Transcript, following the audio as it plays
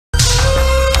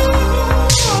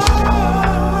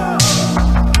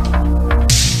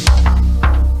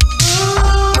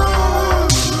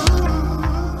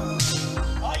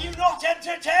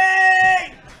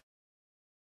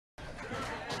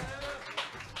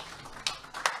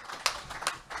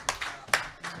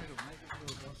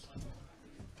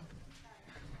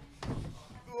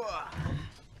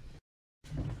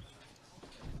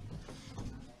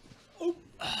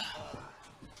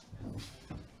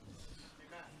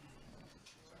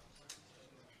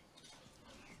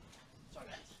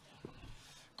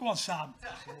Go on, Sam.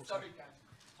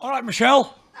 All right,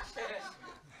 Michelle.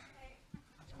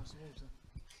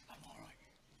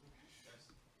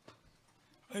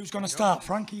 Who's going to start?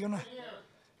 Frank, are you going to?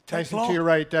 Tyson, to your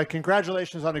right,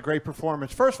 congratulations on a great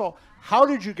performance. First of all, how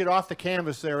did you get off the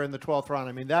canvas there in the 12th round?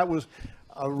 I mean, that was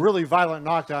a really violent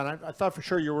knockdown. I thought for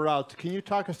sure you were out. Can you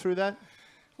talk us through that?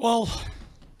 Well,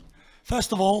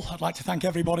 first of all, I'd like to thank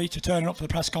everybody for turning up for the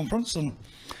press conference, and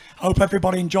I hope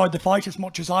everybody enjoyed the fight as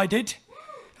much as I did.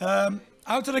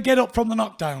 How did I get up from the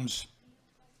knockdowns?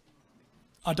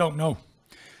 I don't know.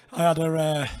 I had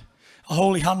a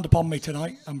holy hand upon me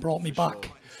tonight and brought me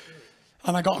back.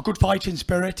 And I got a good fighting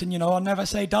spirit, and, you know, I never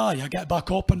say die. I get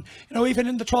back up, and, you know, even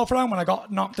in the 12th round when I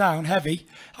got knocked down heavy,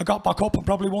 I got back up and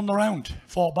probably won the round.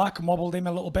 Fought back and wobbled him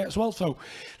a little bit as well. So,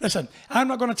 listen, I'm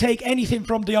not going to take anything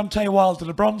from Deontay Wilder,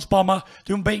 the bronze bomber,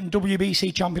 the unbeaten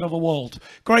WBC champion of the world.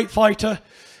 Great fighter,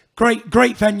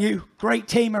 great venue, great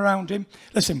team around him.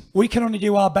 Listen, we can only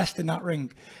do our best in that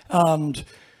ring. And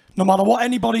no matter what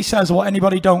anybody says or what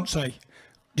anybody don't say,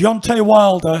 Deontay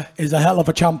Wilder is a hell of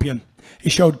a champion. He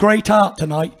showed great heart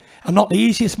tonight. I'm not the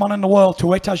easiest man in the world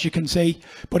to hit, as you can see,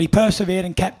 but he persevered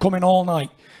and kept coming all night.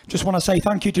 Just want to say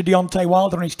thank you to Deontay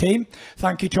Wilder and his team.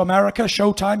 Thank you to America,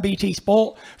 Showtime, BT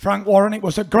Sport, Frank Warren. It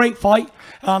was a great fight,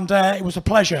 and it was a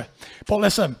pleasure. But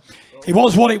listen, it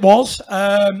was what it was.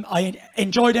 I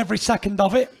enjoyed every second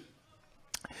of it.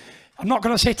 I'm not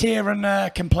going to sit here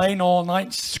and complain all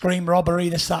night, scream robbery,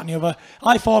 this, that, and the other.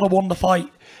 I thought I won the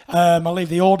fight. I'll leave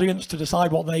the audience to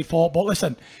decide what they thought. But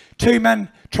listen, two men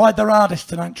tried their hardest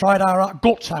tonight, tried our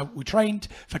guts out. We trained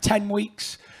for 10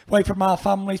 weeks, away from our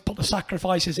families, put the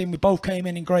sacrifices in. We both came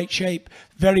in great shape,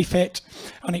 very fit,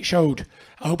 and it showed.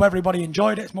 I hope everybody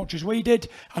enjoyed it as much as we did,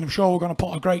 and I'm sure we're going to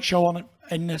put a great show on it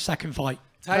in the second fight.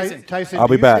 Tyson, I'll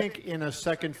be back. Do you think in a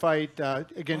second fight,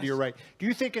 again to your right, do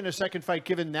you think in a second fight,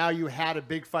 given now you had a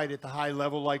big fight at the high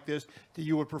level like this, that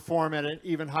you would perform at an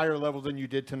even higher level than you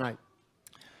did tonight?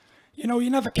 You know, you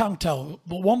never can tell.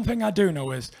 But one thing I do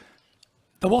know is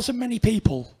there wasn't many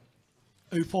people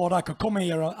who thought I could come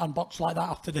here and box like that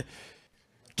after the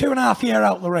 2.5 years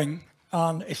out the ring.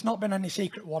 And it's not been any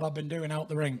secret what I've been doing out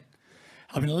the ring.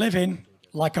 I've been living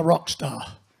like a rock star.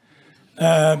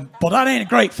 But that ain't a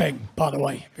great thing, by the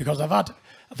way, because I've had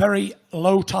a very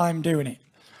low time doing it.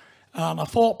 And I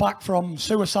fought back from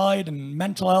suicide and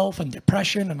mental health and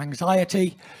depression and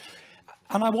anxiety.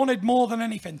 And I wanted more than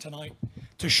anything tonight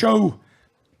to show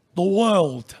the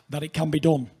world that it can be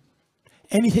done.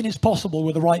 Anything is possible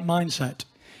with the right mindset.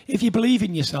 If you believe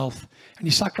in yourself and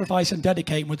you sacrifice and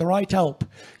dedicate with the right help,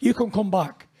 you can come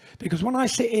back. Because when I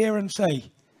sit here and say,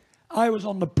 I was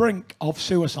on the brink of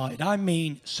suicide, I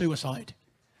mean suicide.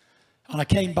 And I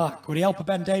came back with the help of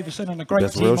Ben Davison and a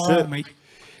great team around me.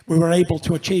 We were able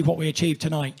to achieve what we achieved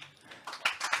tonight.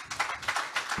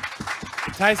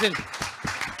 Tyson,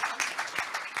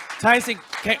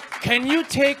 can you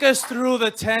take us through the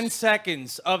 10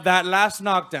 seconds of that last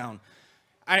knockdown?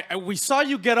 We saw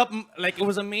you get up, like it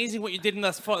was amazing what you did in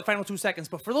the final 2 seconds,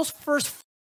 but for those first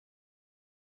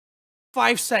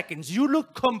 5 seconds, you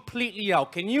looked completely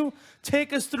out. Can you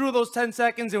take us through those 10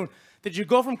 seconds? And did you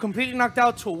go from completely knocked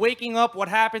out to waking up? What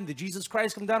happened? Did Jesus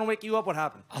Christ come down and wake you up? What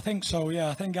happened? I think so, yeah.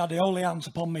 I think I had the holy hands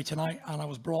upon me tonight, and I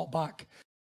was brought back.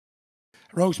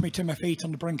 Rose me to my feet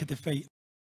on the brink of defeat.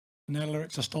 And the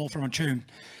lyrics are stole from a tune.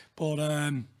 But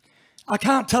I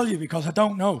can't tell you because I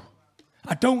don't know.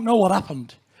 I don't know what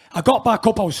happened. I got back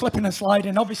up, I was slipping and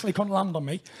sliding, obviously couldn't land on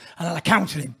me, and then I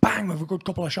countered him, bang, with a good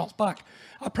couple of shots back.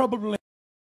 I probably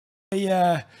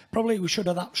that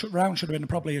round should have been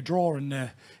probably a draw in the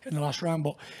last round,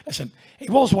 but listen, it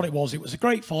was what it was. It was a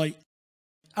great fight.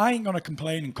 I ain't going to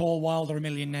complain and call Wilder a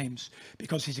million names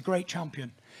because he's a great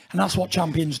champion. And that's what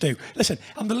champions do. Listen,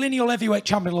 I'm the lineal heavyweight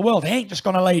champion of the world. I ain't just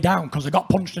going to lay down because I got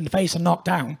punched in the face and knocked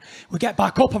down. We get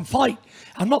back up and fight.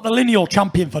 I'm not the lineal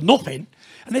champion for nothing.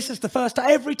 And this is the first time.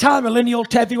 Every time a lineal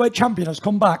heavyweight champion has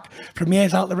come back from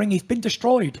years out the ring, he's been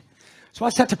destroyed. So I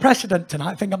set a precedent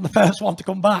tonight. I think I'm the first one to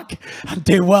come back and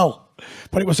do well.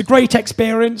 But it was a great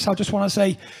experience. I just want to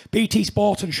say BT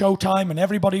Sport and Showtime and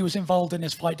everybody who was involved in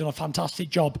this fight done a fantastic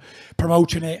job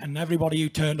promoting it, and everybody who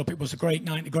turned up. It was a great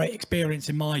night, a great experience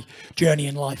in my journey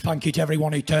in life. Thank you to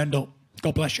everyone who turned up.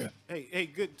 God bless you. Hey,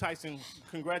 good, Tyson.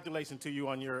 Congratulations to you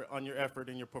on your effort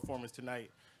and your performance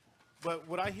tonight. But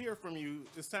what I hear from you,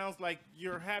 it sounds like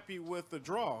you're happy with the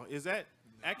draw. Is that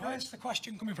accurate? Where's the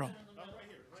question coming from?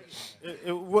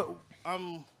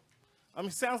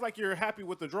 It sounds like you're happy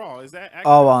with the draw. Is that accurate?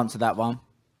 I'll answer that one.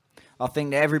 I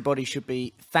think that everybody should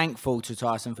be thankful to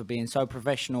Tyson for being so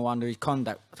professional under his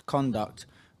conduct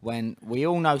when we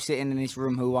all know sitting in this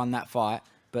room who won that fight,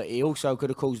 but he also could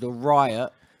have caused a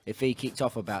riot if he kicked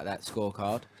off about that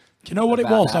scorecard. Do you know what it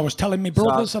About was? that. I was telling my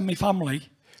brothers and my family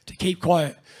to keep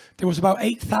quiet. There was about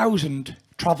 8,000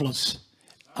 travellers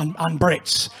and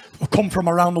Brits who come from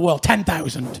around the world,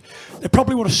 10,000. They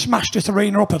probably would have smashed this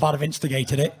arena up if I'd have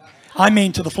instigated it. I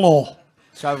mean to the floor.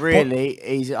 So really,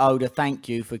 he's owed a thank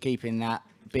you for keeping that,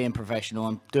 being professional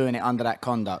and doing it under that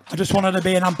conduct. I just wanted to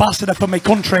be an ambassador for my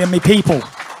country and my people.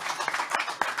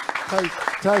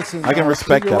 Tyson, I can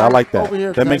respect that. I like that.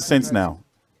 That makes sense now.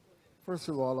 First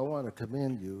of all, I want to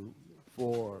commend you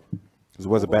for It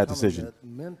was a bad decision. that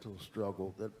mental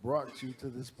struggle that brought you to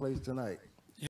this place tonight.